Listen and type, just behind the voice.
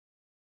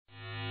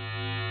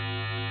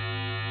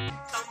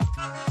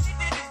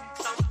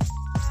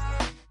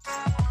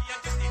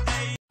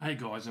Hey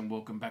guys, and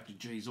welcome back to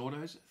G's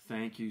Autos.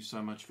 Thank you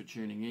so much for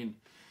tuning in.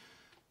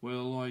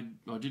 Well, I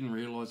didn't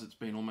realise it's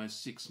been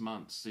almost 6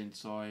 months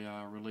since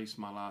I released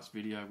my last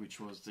video,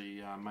 which was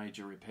the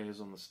major repairs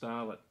on the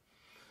Starlet.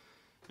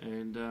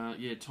 And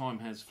yeah, time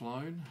has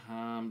flown.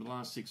 The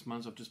last 6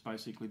 months I've just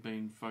basically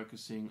been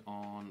focusing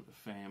on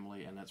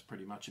family, and that's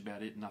pretty much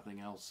about it, nothing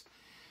else.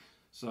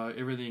 So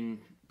everything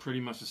pretty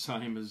much the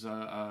same as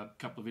a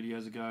couple of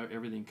videos ago.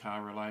 Everything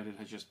car related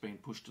has just been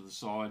pushed to the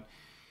side.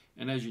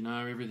 And as you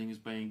know, everything has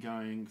been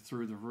going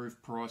through the roof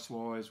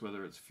price-wise,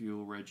 whether it's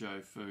fuel,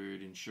 rego,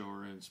 food,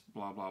 insurance,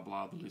 blah, blah,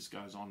 blah. The list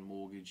goes on,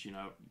 mortgage, you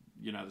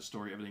know the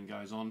story, everything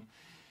goes on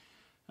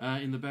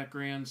in the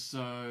background.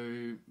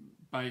 So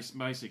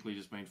basically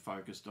just been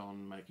focused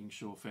on making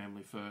sure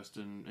family first,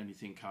 and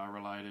anything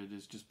car-related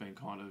has just been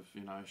kind of,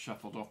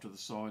 shuffled off to the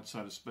side,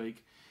 so to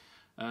speak.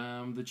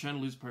 The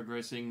channel is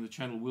progressing. The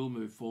channel will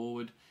move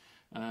forward.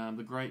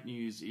 The great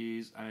news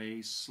is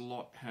a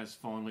slot has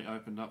finally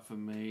opened up for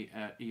me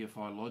at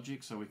EFI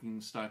Logic, so we can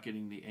start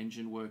getting the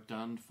engine work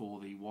done for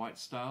the white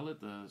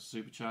Starlet, the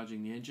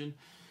supercharging the engine.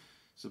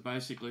 So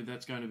basically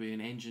that's going to be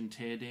an engine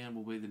teardown,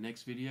 will be the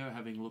next video,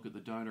 having a look at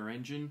the donor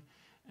engine,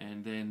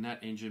 and then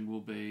that engine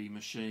will be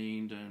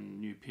machined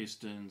and new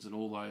pistons and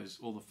all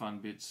the fun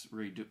bits,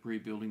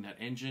 rebuilding that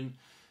engine.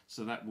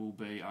 So that will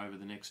be over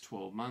the next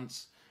 12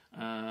 months.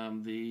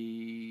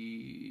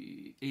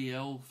 The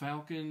EL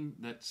Falcon,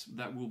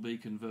 that will be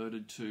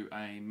converted to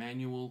a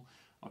manual.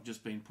 I've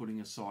just been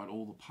putting aside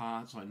all the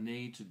parts I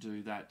need to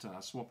do that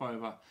swap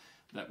over.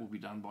 That will be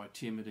done by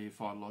Tim at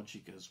EFI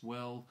Logic as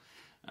well.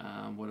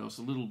 What else?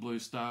 A little blue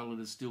Starlet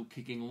is still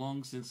kicking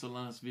along since the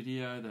last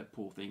video. That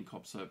poor thing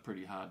cops a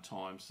pretty hard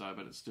time,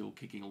 but it's still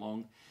kicking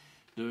along,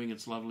 doing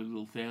its lovely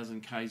little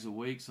 1,000 Ks a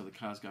week, so the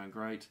car's going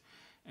great.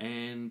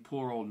 And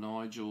poor old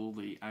Nigel,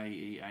 the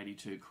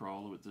AE82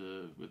 Corolla with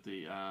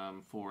the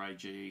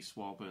 4AGE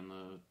swap and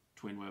the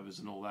twin Webers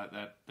and all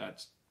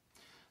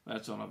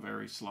that's on a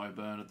very slow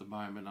burn at the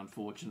moment.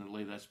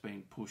 Unfortunately, that's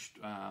been pushed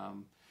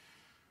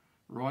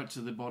right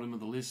to the bottom of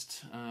the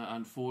list,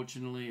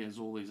 unfortunately, as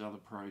all these other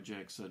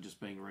projects are just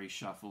being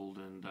reshuffled,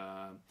 and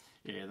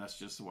yeah, that's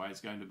just the way it's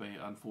going to be,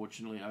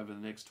 unfortunately, over the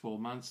next 12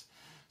 months.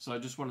 So I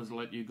just wanted to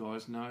let you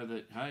guys know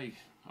that, hey,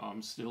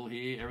 I'm still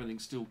here,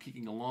 everything's still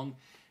kicking along,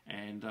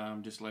 and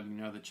just letting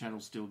you know the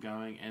channel's still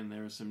going, and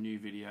there are some new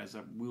videos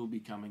that will be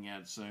coming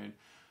out soon.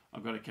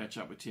 I've got to catch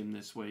up with Tim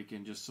this week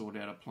and just sort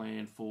out a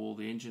plan for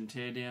the engine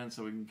teardown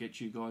so we can get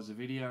you guys a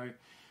video.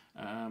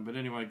 But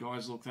anyway,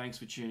 guys, look, thanks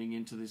for tuning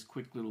into this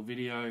quick little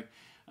video.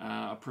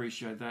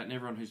 Appreciate that, and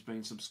everyone who's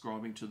been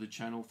subscribing to the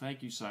channel,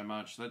 thank you so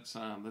much. That's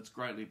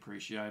greatly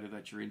appreciated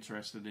that you're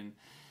interested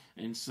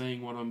in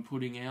seeing what I'm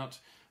putting out.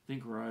 I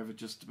think we're over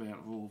just about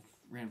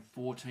around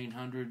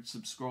 1,400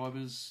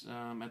 subscribers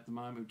at the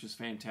moment, which is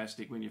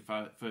fantastic. When you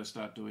first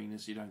start doing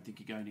this, you don't think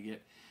you're going to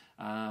get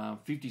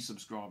 50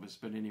 subscribers,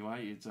 but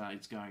anyway,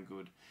 it's going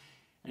good.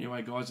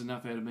 Anyway, guys,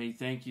 enough out of me.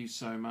 Thank you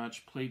so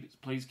much.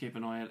 Please keep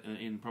an eye out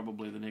in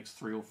probably the next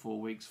 3 or 4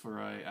 weeks for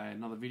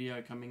another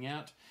video coming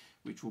out,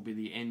 which will be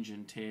the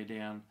engine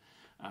teardown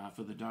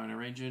for the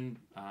donor engine,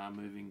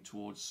 moving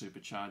towards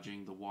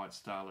supercharging the white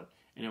Starlet.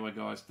 Anyway,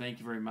 guys, thank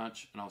you very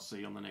much, and I'll see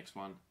you on the next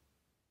one.